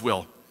God's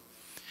will.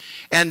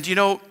 And you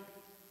know,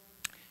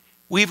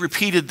 we've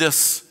repeated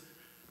this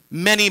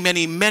many,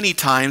 many, many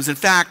times. In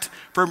fact,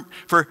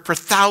 for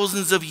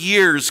thousands of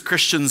years,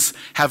 Christians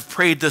have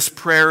prayed this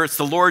prayer. It's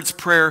the Lord's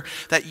Prayer,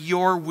 that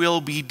your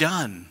will be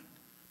done.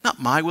 Not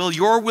my will,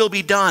 your will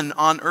be done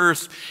on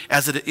earth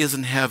as it is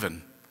in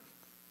heaven.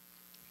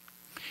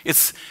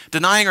 It's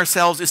denying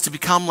ourselves is to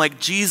become like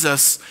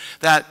Jesus,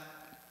 that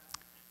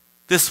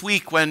this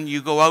week when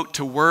you go out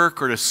to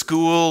work or to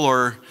school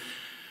or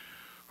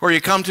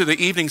you come to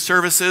the evening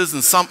services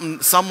and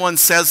someone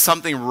says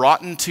something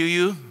rotten to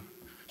you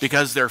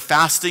because they're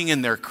fasting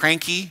and they're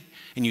cranky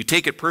and you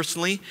take it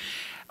personally.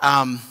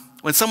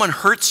 When someone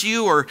hurts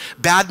you or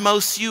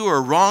badmouths you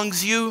or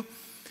wrongs you,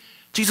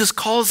 Jesus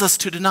calls us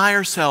to deny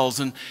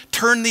ourselves and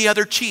turn the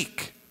other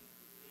cheek.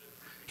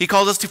 He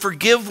calls us to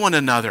forgive one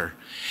another.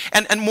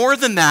 And more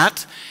than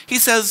that, he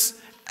says,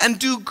 and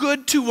do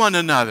good to one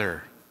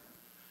another.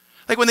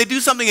 Like when they do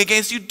something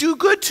against you, do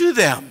good to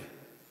them.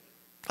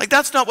 Like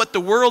that's not what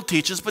the world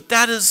teaches, but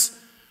that is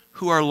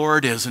who our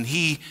Lord is, and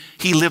he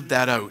lived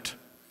that out.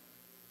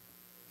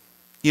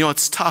 You know,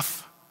 it's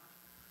tough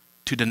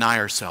to deny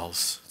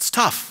ourselves. It's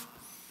tough.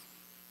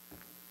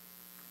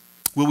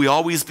 Will we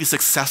always be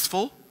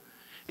successful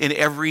in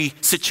every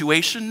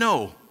situation?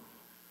 No.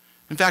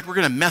 In fact, we're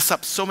going to mess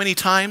up so many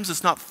times,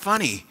 it's not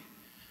funny.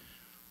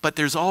 But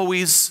there's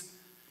always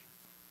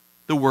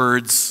the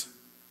words,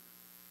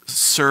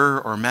 sir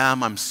or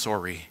ma'am, I'm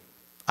sorry,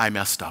 I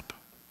messed up.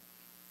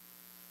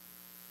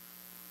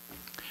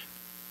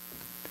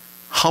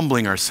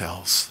 Humbling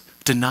ourselves,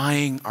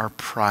 denying our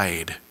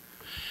pride,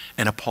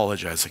 and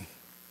apologizing.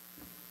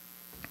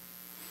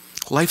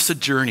 Life's a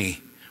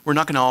journey. We're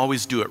not going to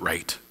always do it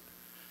right.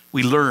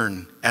 We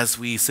learn as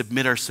we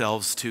submit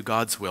ourselves to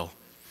God's will.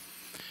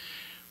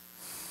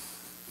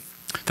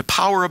 The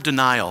power of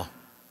denial.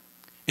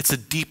 It's a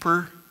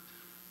deeper,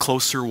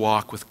 closer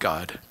walk with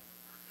God.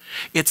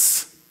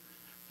 It's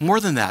more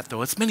than that,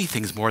 though. It's many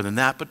things more than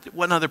that. But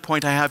one other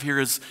point I have here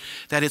is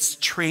that it's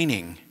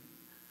training.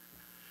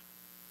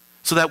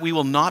 So that we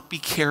will not be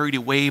carried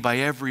away by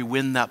every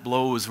wind that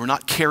blows. We're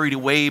not carried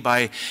away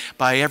by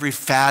every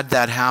fad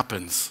that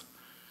happens.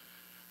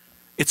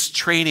 It's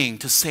training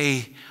to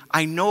say,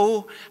 I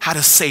know how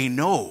to say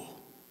no.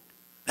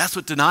 That's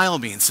what denial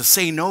means, to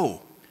say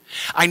no.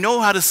 I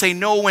know how to say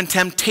no when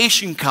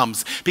temptation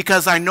comes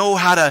because I know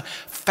how to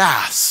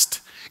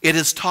fast. It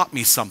has taught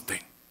me something.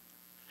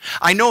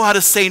 I know how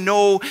to say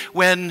no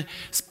when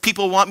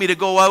people want me to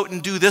go out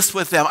and do this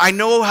with them. I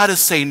know how to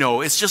say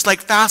no. It's just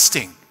like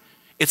fasting.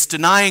 It's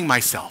denying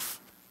myself.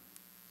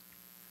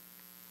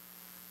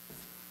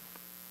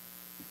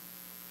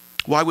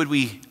 Why would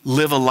we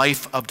live a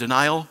life of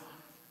denial?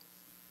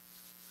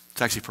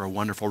 It's actually for a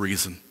wonderful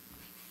reason.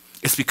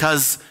 It's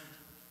because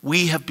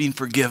we have been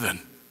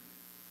forgiven.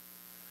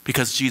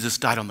 Because Jesus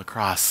died on the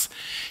cross.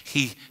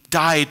 He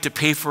died to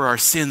pay for our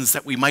sins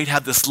that we might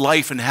have this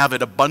life and have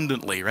it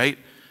abundantly, right?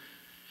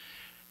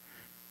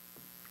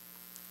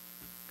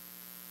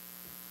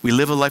 We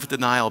live a life of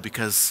denial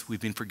because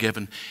we've been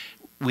forgiven.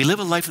 We live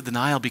a life of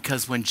denial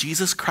because when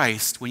Jesus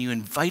Christ, when you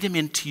invite him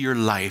into your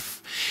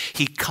life,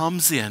 he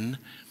comes in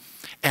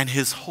and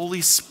his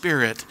Holy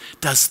Spirit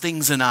does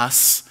things in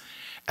us,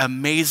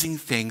 amazing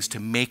things to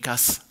make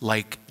us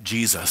like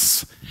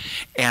Jesus.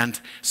 And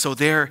so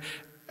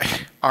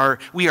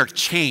we are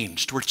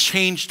changed. We're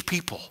changed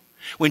people.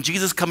 When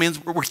Jesus comes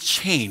in, we're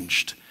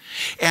changed.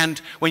 And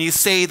when you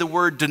say the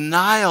word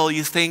denial,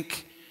 you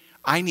think,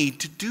 I need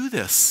to do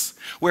this.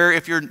 Where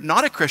if you're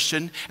not a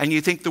Christian and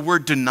you think the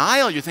word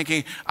denial, you're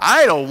thinking,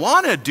 I don't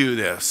want to do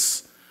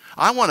this.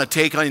 I want to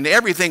take on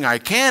everything I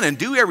can and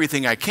do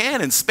everything I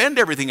can and spend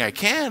everything I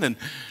can. And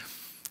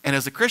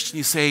as a Christian,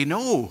 you say,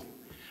 no,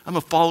 I'm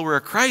a follower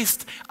of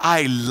Christ.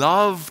 I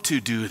love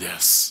to do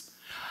this.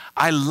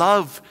 I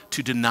love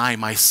to deny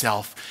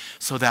myself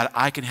so that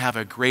I can have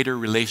a greater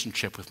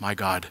relationship with my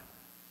God.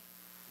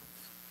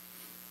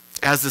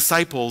 As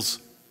disciples,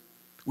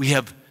 we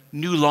have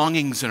new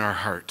longings in our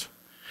heart.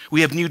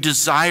 We have new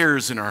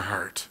desires in our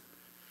heart.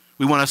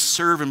 We want to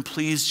serve and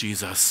please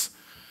Jesus.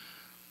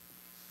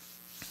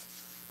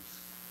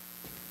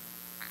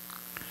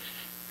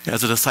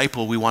 As a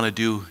disciple, we want to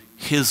do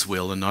his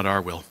will and not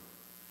our will.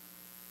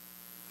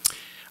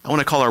 I want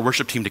to call our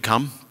worship team to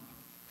come.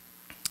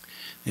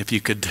 If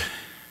you could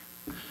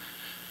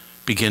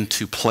begin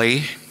to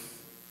play.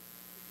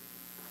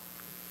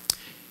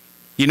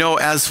 You know,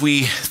 as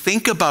we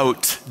think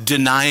about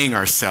denying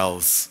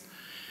ourselves,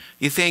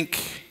 you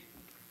think,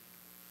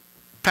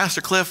 Pastor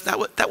Cliff,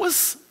 that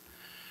was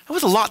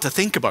a lot to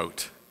think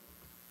about.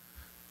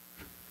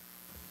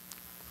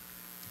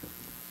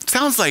 It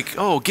sounds like,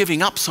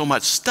 giving up so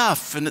much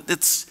stuff, and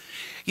it's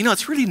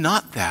really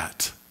not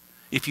that.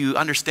 if you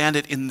understand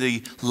it in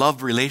the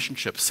love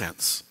relationship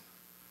sense.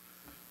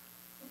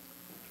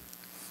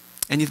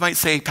 And you might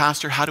say,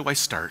 Pastor, how do I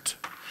start?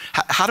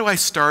 How do I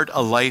start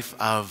a life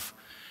of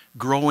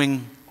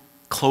growing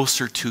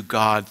closer to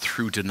God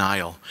through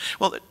denial?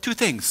 Well, two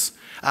things.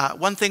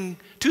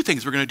 Two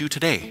things we're going to do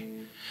today.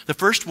 The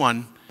first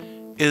one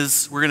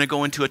is we're going to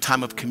go into a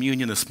time of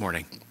communion this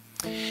morning.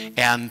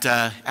 And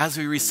as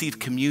we receive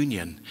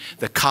communion,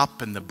 the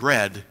cup and the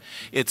bread,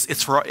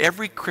 it's for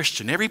every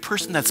Christian, every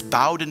person that's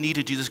bowed a knee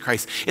to Jesus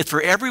Christ. It's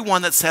for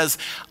everyone that says,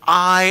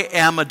 I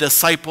am a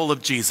disciple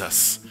of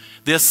Jesus.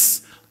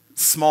 This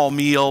small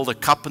meal, the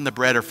cup and the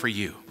bread are for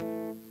you.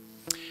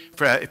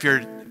 If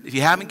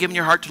you haven't given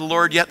your heart to the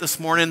Lord yet this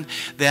morning,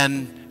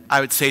 then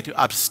I would say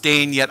to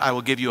abstain, yet I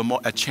will give you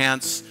a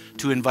chance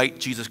to invite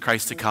Jesus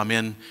Christ to come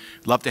in.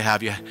 Love to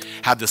have you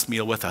have this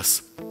meal with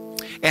us.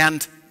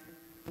 And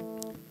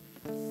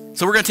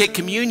so we're going to take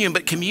communion,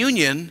 but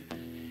communion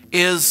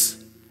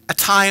is a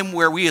time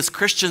where we as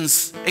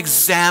Christians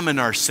examine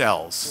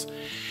ourselves.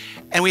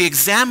 And we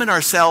examine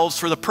ourselves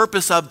for the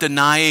purpose of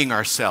denying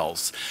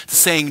ourselves,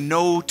 saying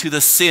no to the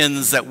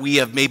sins that we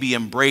have maybe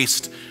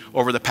embraced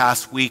over the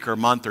past week or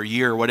month or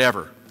year or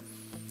whatever.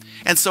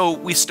 And so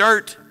we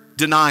start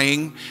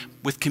denying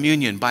with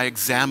communion by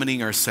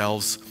examining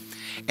ourselves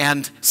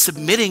and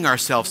submitting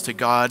ourselves to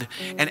God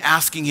and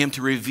asking Him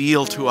to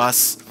reveal to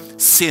us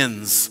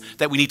sins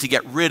that we need to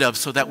get rid of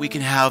so that we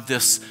can have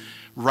this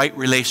right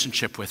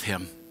relationship with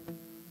Him.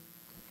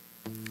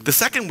 The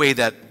second way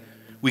that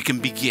we can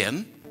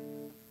begin,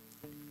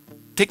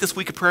 take this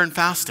week of prayer and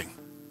fasting.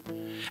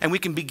 And we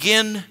can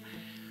begin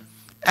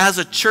as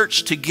a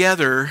church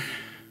together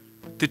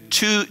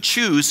to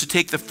choose to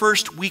take the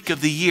first week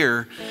of the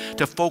year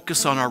to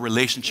focus on our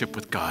relationship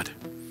with God.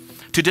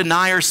 To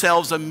deny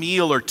ourselves a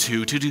meal or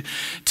two,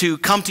 to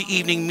come to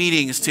evening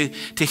meetings,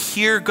 to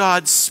hear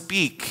God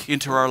speak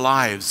into our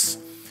lives.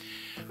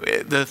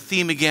 The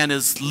theme again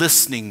is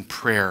listening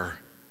prayer.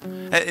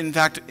 In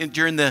fact,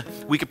 during the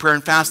week of prayer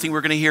and fasting,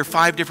 we're going to hear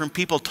 5 different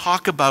people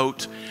talk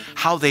about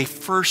how they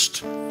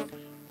first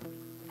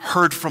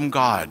heard from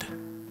God.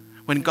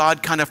 When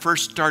God kind of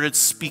first started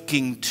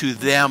speaking to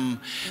them,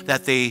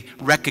 that they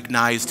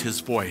recognized His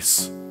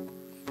voice.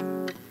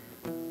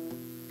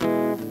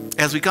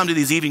 As we come to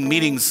these evening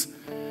meetings,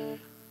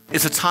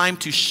 it's a time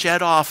to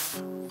shed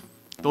off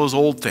those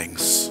old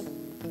things,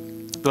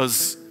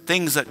 those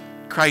things that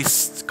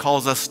Christ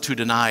calls us to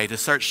deny, to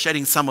start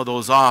shedding some of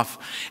those off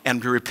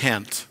and to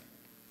repent.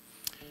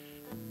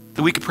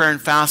 The week of prayer and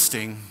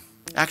fasting,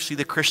 actually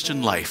the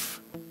Christian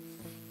life,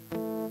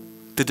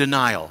 the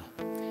denial,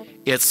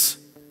 it's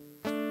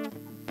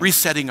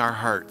resetting our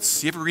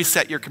hearts. You ever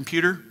reset your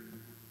computer?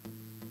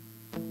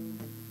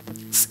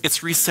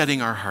 It's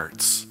resetting our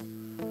hearts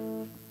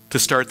to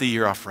start the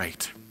year off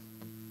right.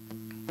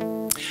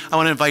 I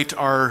want to invite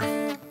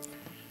our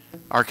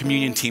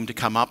communion team to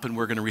come up, and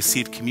we're going to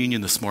receive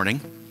communion this morning.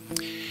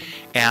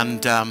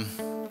 And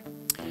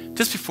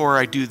just before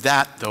I do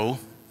that, though,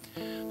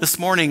 this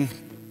morning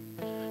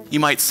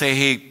you might say,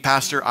 hey,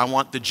 Pastor, I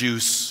want the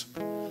juice.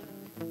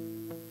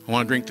 I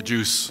want to drink the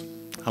juice.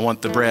 I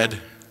want the bread.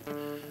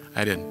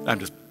 I didn't. I'm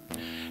just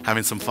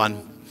having some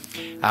fun.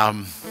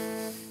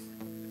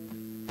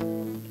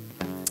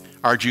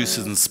 Our juice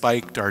isn't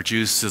spiked. Our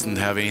juice doesn't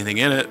have anything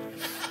in it.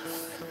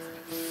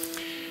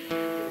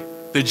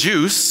 The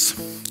juice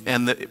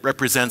it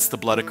represents the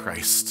blood of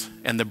Christ,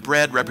 and the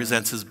bread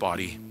represents His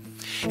body.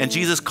 And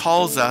Jesus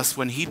calls us,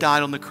 when He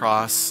died on the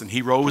cross and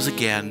He rose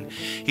again,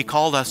 He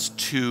called us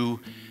to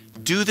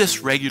do this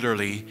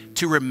regularly,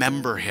 to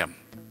remember Him.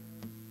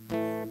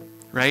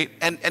 Right?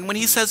 And when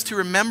He says to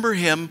remember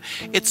Him,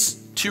 it's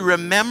to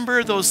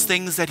remember those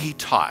things that He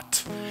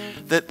taught,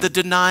 the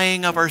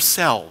denying of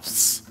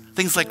ourselves,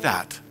 things like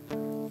that.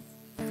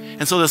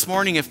 And so this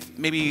morning, if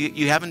maybe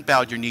you haven't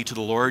bowed your knee to the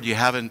Lord, you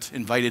haven't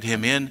invited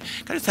Him in,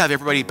 can I just have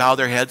everybody bow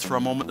their heads for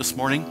a moment this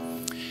morning?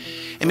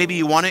 And maybe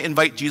you want to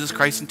invite Jesus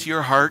Christ into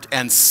your heart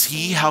and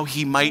see how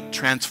He might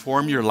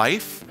transform your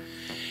life.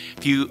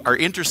 If you are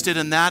interested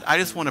in that, I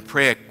just want to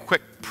pray a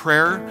quick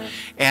prayer,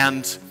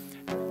 and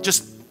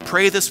just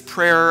pray this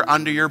prayer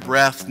under your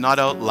breath, not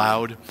out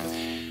loud.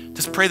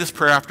 Just pray this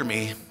prayer after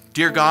me.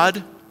 Dear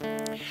God,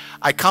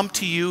 I come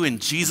to you in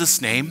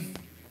Jesus' name.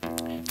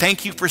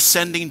 Thank you for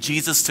sending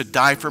Jesus to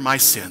die for my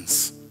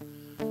sins.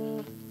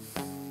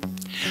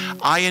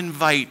 I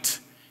invite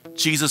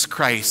Jesus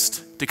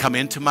Christ to come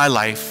into my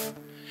life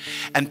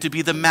and to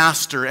be the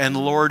master and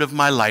Lord of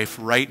my life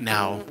right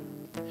now.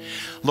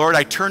 Lord,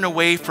 I turn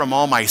away from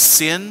all my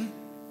sin,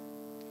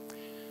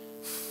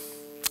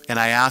 and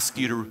I ask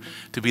you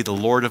to be the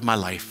Lord of my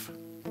life.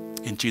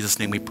 In Jesus'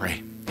 name we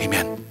pray.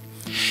 Amen.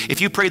 If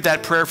you prayed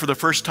that prayer for the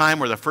first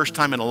time or the first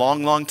time in a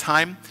long, long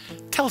time,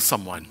 tell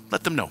someone.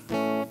 Let them know.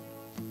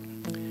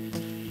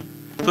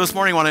 So this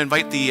morning I want to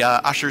invite the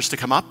ushers to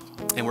come up,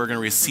 and we're going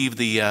to receive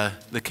the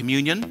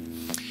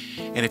communion.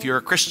 And if you're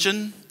a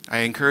Christian, I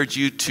encourage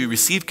you to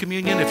receive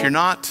communion. If you're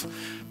not,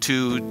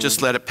 to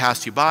just let it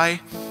pass you by.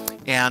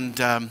 And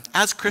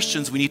as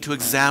Christians, we need to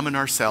examine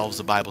ourselves,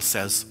 the Bible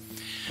says.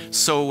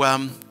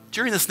 So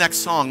during this next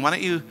song, why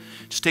don't you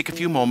just take a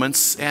few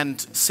moments and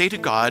say to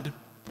God,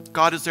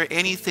 God, is there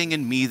anything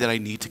in me that I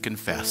need to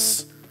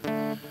confess?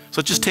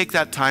 So just take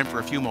that time for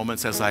a few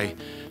moments as I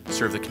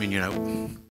serve the communion out.